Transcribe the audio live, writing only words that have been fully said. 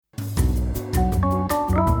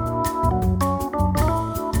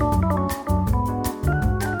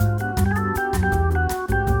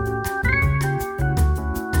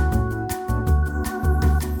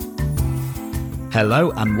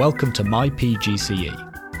Hello and welcome to My PGCE,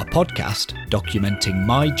 a podcast documenting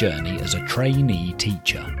my journey as a trainee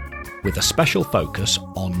teacher, with a special focus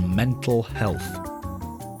on mental health.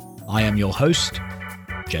 I am your host,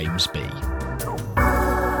 James B.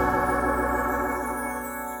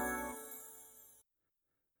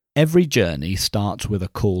 Every journey starts with a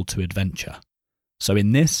call to adventure. So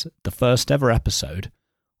in this, the first ever episode,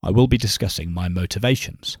 I will be discussing my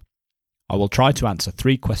motivations. I will try to answer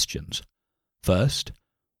 3 questions. First,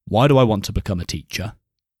 why do I want to become a teacher?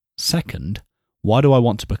 Second, why do I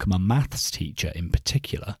want to become a maths teacher in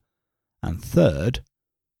particular? And third,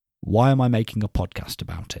 why am I making a podcast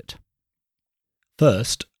about it?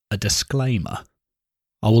 First, a disclaimer.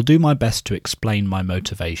 I will do my best to explain my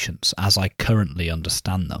motivations as I currently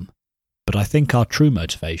understand them, but I think our true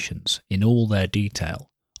motivations, in all their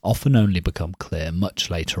detail, often only become clear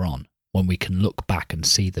much later on when we can look back and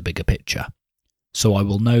see the bigger picture. So I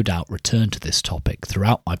will no doubt return to this topic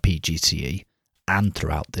throughout my PGCE and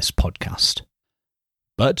throughout this podcast.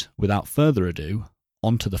 But without further ado,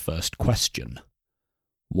 on to the first question.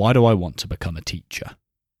 Why do I want to become a teacher?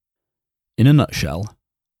 In a nutshell,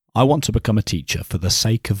 I want to become a teacher for the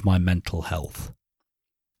sake of my mental health.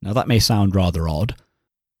 Now that may sound rather odd,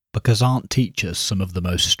 because aren't teachers some of the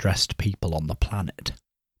most stressed people on the planet?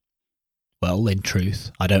 Well, in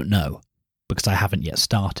truth, I don't know, because I haven't yet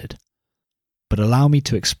started. But allow me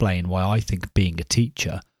to explain why I think being a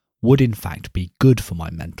teacher would in fact be good for my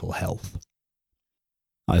mental health.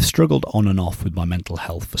 I've struggled on and off with my mental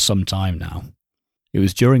health for some time now. It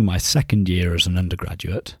was during my second year as an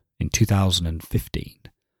undergraduate, in 2015,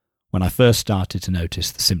 when I first started to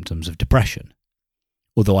notice the symptoms of depression.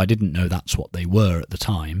 Although I didn't know that's what they were at the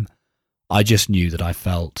time, I just knew that I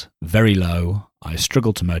felt very low, I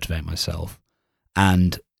struggled to motivate myself,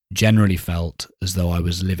 and generally felt as though I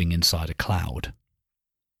was living inside a cloud.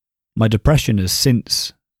 My depression has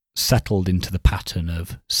since settled into the pattern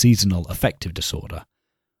of seasonal affective disorder,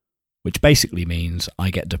 which basically means I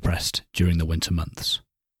get depressed during the winter months.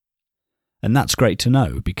 And that's great to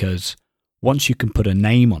know, because once you can put a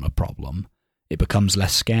name on a problem, it becomes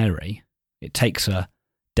less scary. It takes a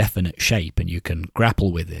definite shape and you can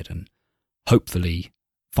grapple with it and hopefully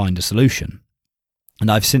find a solution.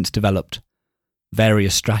 And I've since developed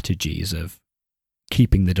various strategies of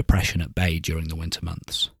keeping the depression at bay during the winter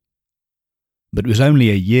months. But it was only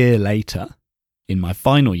a year later, in my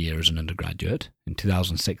final year as an undergraduate, in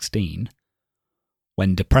 2016,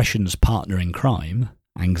 when depression's partner in crime,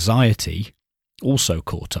 anxiety, also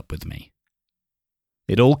caught up with me.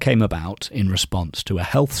 It all came about in response to a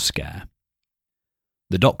health scare.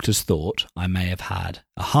 The doctors thought I may have had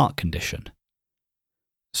a heart condition.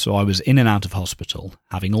 So I was in and out of hospital,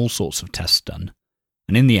 having all sorts of tests done,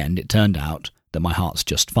 and in the end it turned out that my heart's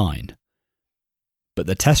just fine. But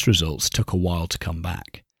the test results took a while to come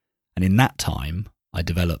back, and in that time I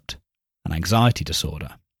developed an anxiety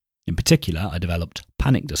disorder. In particular, I developed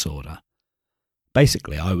panic disorder.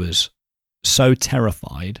 Basically, I was so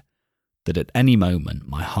terrified that at any moment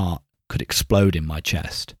my heart could explode in my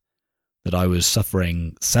chest, that I was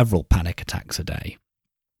suffering several panic attacks a day,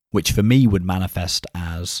 which for me would manifest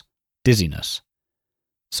as dizziness.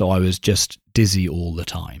 So I was just dizzy all the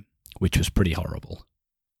time, which was pretty horrible.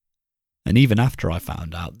 And even after I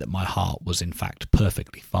found out that my heart was in fact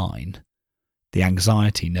perfectly fine, the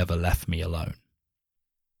anxiety never left me alone.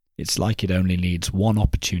 It's like it only needs one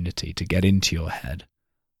opportunity to get into your head,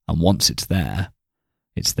 and once it's there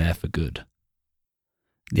for good.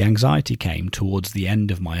 The anxiety came towards the end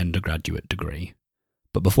of my undergraduate degree,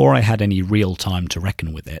 but before I had any real time to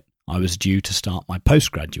reckon with it, I was due to start my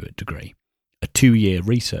postgraduate degree, a 2-year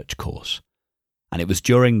research course, and it was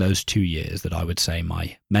during those 2 years that I would say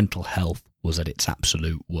my mental health was at its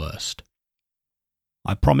absolute worst.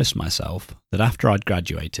 I promised myself that after I'd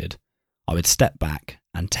graduated, I would step back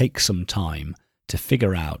and take some time to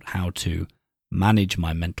figure out how to manage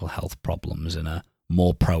my mental health problems in a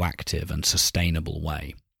more proactive and sustainable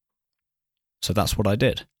way. So that's what I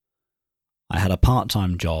did. I had a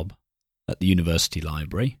part-time job at the university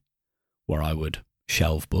library where I would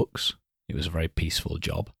shelve books. It was a very peaceful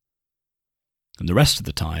job. And the rest of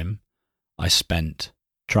the time I spent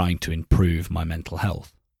trying to improve my mental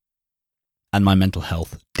health. And my mental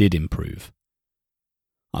health did improve.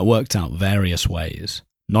 I worked out various ways,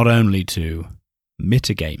 not only to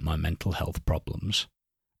mitigate my mental health problems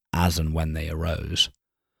as and when they arose,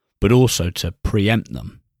 but also to preempt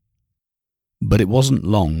them. But it wasn't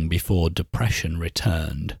long before depression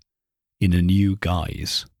returned in a new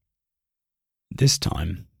guise. This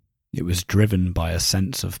time, it was driven by a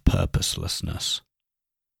sense of purposelessness.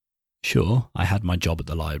 Sure, I had my job at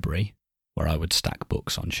the library, where I would stack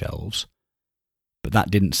books on shelves, but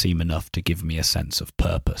that didn't seem enough to give me a sense of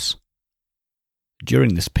purpose.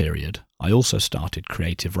 During this period, I also started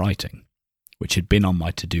creative writing, which had been on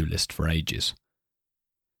my to-do list for ages.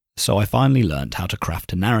 So I finally learnt how to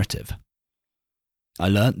craft a narrative. I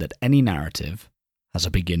learnt that any narrative has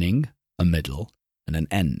a beginning, a middle, and an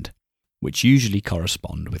end, which usually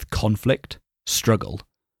correspond with conflict, struggle,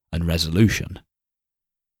 and resolution.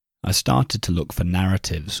 I started to look for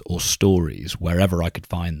narratives or stories wherever I could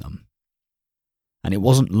find them. And it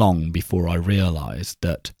wasn't long before I realised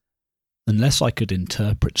that unless I could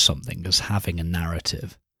interpret something as having a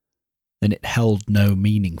narrative, then it held no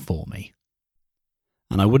meaning for me.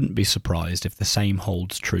 And I wouldn't be surprised if the same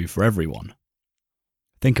holds true for everyone.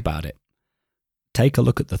 Think about it. Take a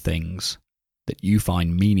look at the things that you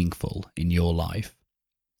find meaningful in your life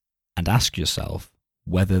and ask yourself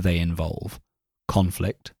whether they involve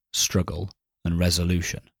conflict, struggle, and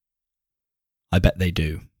resolution. I bet they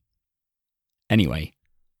do. Anyway,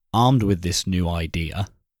 armed with this new idea,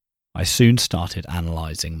 I soon started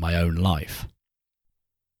analysing my own life.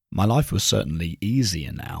 My life was certainly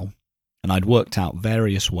easier now, and I'd worked out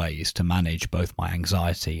various ways to manage both my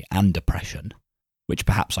anxiety and depression, which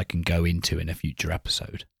perhaps I can go into in a future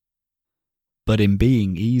episode. But in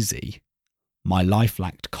being easy, my life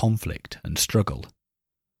lacked conflict and struggle,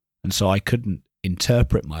 and so I couldn't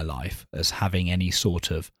interpret my life as having any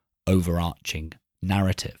sort of overarching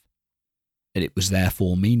narrative, and it was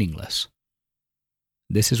therefore meaningless.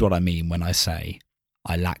 This is what I mean when I say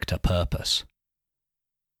I lacked a purpose.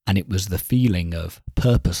 And it was the feeling of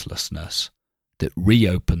purposelessness that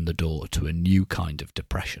reopened the door to a new kind of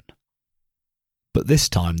depression. But this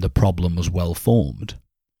time the problem was well formed.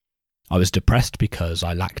 I was depressed because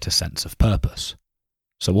I lacked a sense of purpose.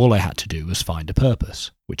 So all I had to do was find a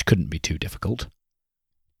purpose, which couldn't be too difficult.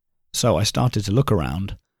 So I started to look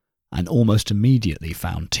around and almost immediately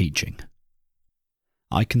found teaching.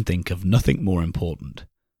 I can think of nothing more important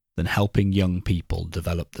than helping young people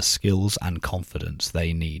develop the skills and confidence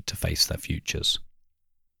they need to face their futures.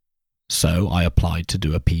 So I applied to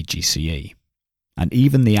do a PGCE, and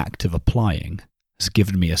even the act of applying has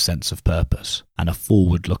given me a sense of purpose and a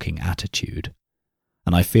forward-looking attitude,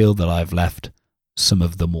 and I feel that I've left some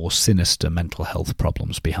of the more sinister mental health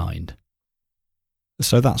problems behind.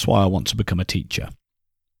 So that's why I want to become a teacher,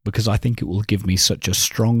 because I think it will give me such a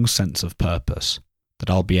strong sense of purpose that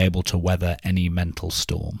I'll be able to weather any mental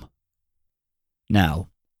storm. Now,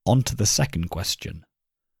 on to the second question.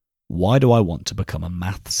 Why do I want to become a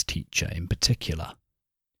maths teacher in particular?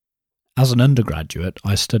 As an undergraduate,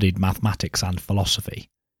 I studied mathematics and philosophy,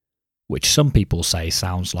 which some people say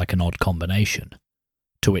sounds like an odd combination,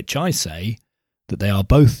 to which I say that they are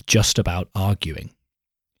both just about arguing.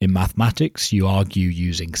 In mathematics, you argue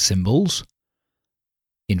using symbols.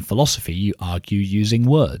 In philosophy, you argue using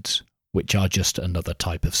words, which are just another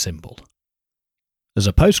type of symbol. As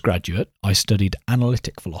a postgraduate, I studied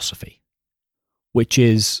analytic philosophy, which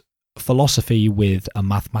is philosophy with a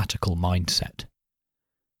mathematical mindset.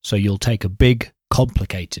 So you'll take a big,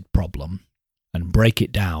 complicated problem and break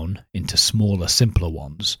it down into smaller, simpler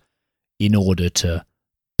ones in order to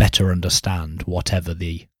better understand whatever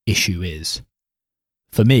the issue is.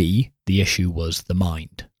 For me, the issue was the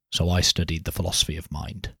mind, so I studied the philosophy of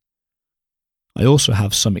mind. I also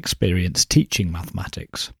have some experience teaching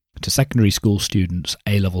mathematics to secondary school students,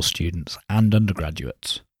 A-level students, and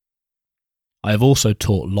undergraduates. I have also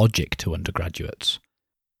taught logic to undergraduates.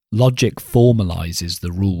 Logic formalises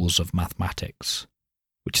the rules of mathematics,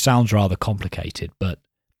 which sounds rather complicated, but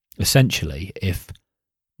essentially, if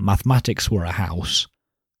mathematics were a house,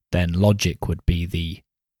 then logic would be the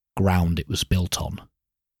ground it was built on.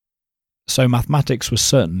 So mathematics was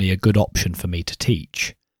certainly a good option for me to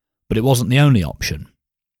teach, but it wasn't the only option.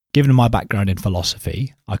 Given my background in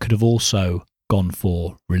philosophy, I could have also gone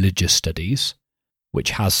for religious studies,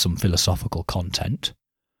 which has some philosophical content,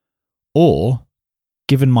 or,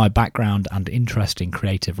 given my background and interest in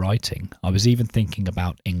creative writing, I was even thinking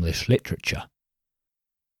about English literature.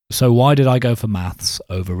 So why did I go for maths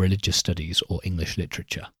over religious studies or English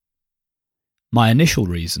literature? My initial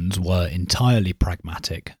reasons were entirely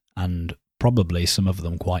pragmatic and probably some of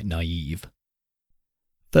them quite naive.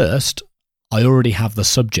 First, I already have the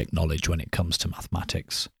subject knowledge when it comes to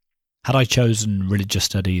mathematics. Had I chosen religious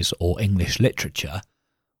studies or English literature,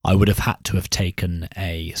 I would have had to have taken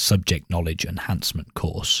a subject knowledge enhancement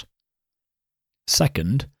course.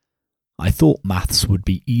 Second, I thought maths would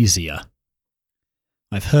be easier.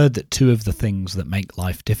 I've heard that two of the things that make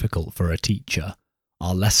life difficult for a teacher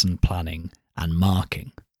are lesson planning and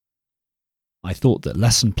marking. I thought that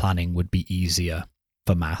lesson planning would be easier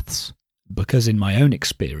for maths because in my own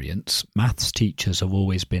experience, maths teachers have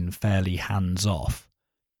always been fairly hands-off.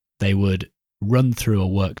 They would run through a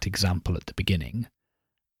worked example at the beginning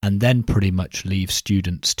and then pretty much leave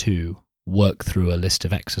students to work through a list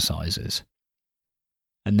of exercises.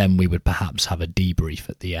 And then we would perhaps have a debrief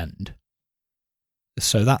at the end.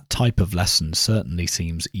 So that type of lesson certainly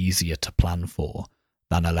seems easier to plan for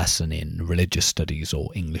than a lesson in religious studies or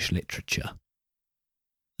English literature.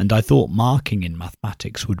 And I thought marking in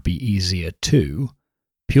mathematics would be easier too,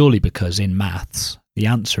 purely because in maths, the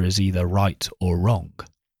answer is either right or wrong.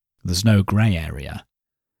 There's no grey area.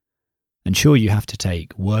 And sure, you have to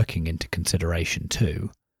take working into consideration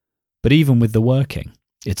too, but even with the working,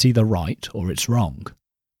 it's either right or it's wrong.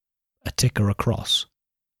 A tick or a cross.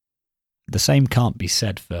 The same can't be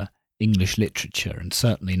said for English literature and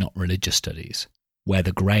certainly not religious studies, where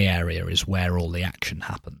the grey area is where all the action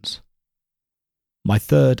happens. My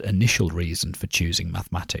third initial reason for choosing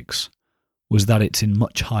mathematics was that it's in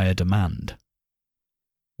much higher demand,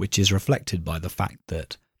 which is reflected by the fact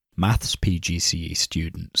that maths PGCE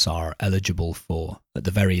students are eligible for, at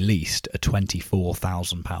the very least, a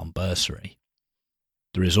 £24,000 bursary.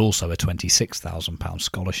 There is also a £26,000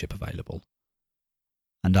 scholarship available.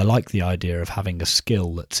 And I like the idea of having a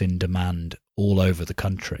skill that's in demand all over the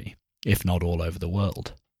country, if not all over the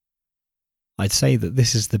world. I'd say that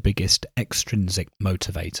this is the biggest extrinsic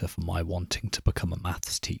motivator for my wanting to become a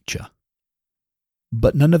maths teacher.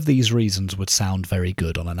 But none of these reasons would sound very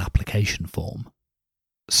good on an application form.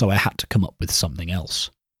 So I had to come up with something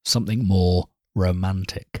else, something more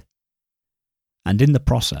romantic. And in the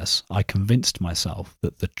process, I convinced myself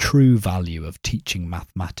that the true value of teaching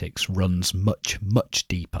mathematics runs much, much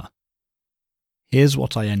deeper. Here's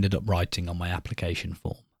what I ended up writing on my application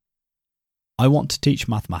form. I want to teach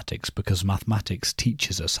mathematics because mathematics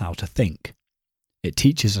teaches us how to think. It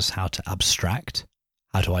teaches us how to abstract,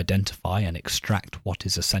 how to identify and extract what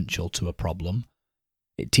is essential to a problem.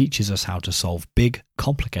 It teaches us how to solve big,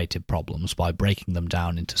 complicated problems by breaking them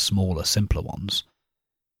down into smaller, simpler ones.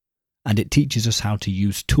 And it teaches us how to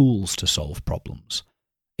use tools to solve problems.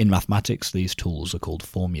 In mathematics, these tools are called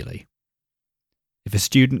formulae. If a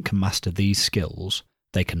student can master these skills,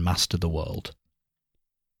 they can master the world.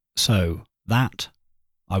 So, that,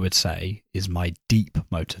 I would say, is my deep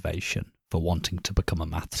motivation for wanting to become a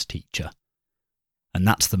maths teacher. And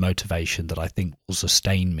that's the motivation that I think will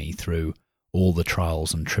sustain me through all the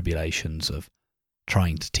trials and tribulations of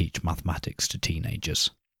trying to teach mathematics to teenagers.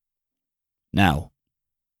 Now,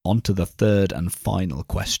 on to the third and final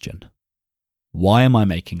question. Why am I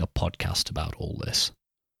making a podcast about all this?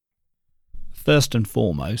 First and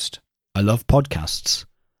foremost, I love podcasts.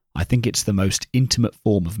 I think it's the most intimate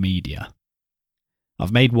form of media.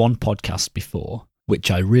 I've made one podcast before, which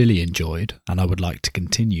I really enjoyed, and I would like to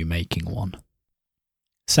continue making one.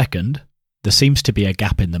 Second, there seems to be a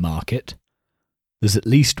gap in the market. There's at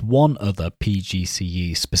least one other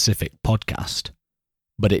PGCE-specific podcast,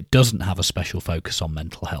 but it doesn't have a special focus on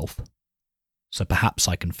mental health. So perhaps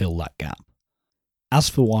I can fill that gap. As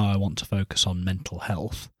for why I want to focus on mental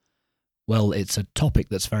health, well, it's a topic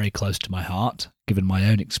that's very close to my heart, given my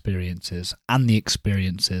own experiences and the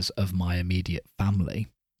experiences of my immediate family.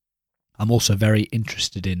 I'm also very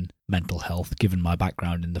interested in mental health, given my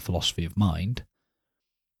background in the philosophy of mind.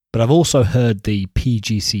 But I've also heard the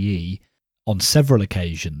PGCE on several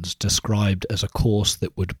occasions described as a course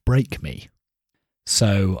that would break me.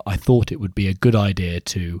 So I thought it would be a good idea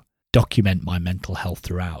to document my mental health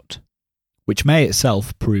throughout, which may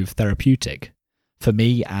itself prove therapeutic for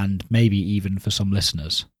me and maybe even for some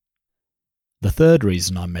listeners. The third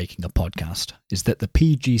reason I'm making a podcast is that the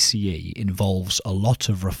PGCE involves a lot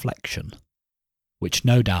of reflection, which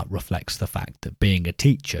no doubt reflects the fact that being a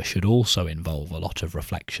teacher should also involve a lot of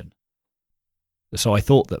reflection. So I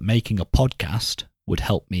thought that making a podcast would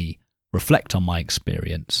help me reflect on my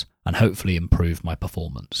experience and hopefully improve my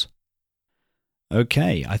performance.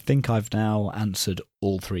 Okay, I think I've now answered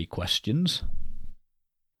all three questions,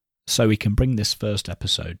 so we can bring this first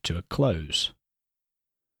episode to a close.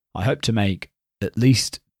 I hope to make at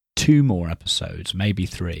least 2 more episodes, maybe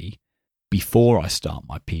 3, before I start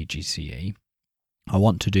my PGCE. I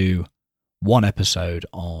want to do 1 episode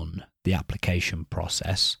on the application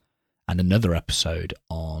process and another episode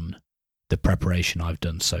on the preparation I've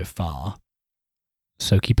done so far.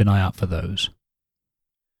 So keep an eye out for those.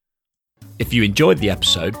 If you enjoyed the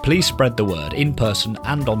episode, please spread the word in person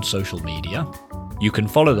and on social media. You can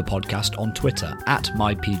follow the podcast on Twitter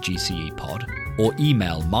 @mypgcepod or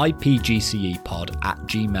email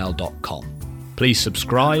mypgcepod@gmail.com. Please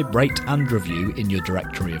subscribe, rate and review in your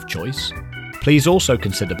directory of choice. Please also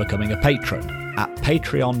consider becoming a patron at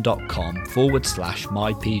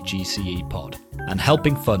patreon.com/mypgcepod and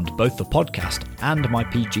helping fund both the podcast and my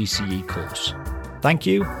PGCE course. Thank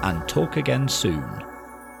you, and talk again soon.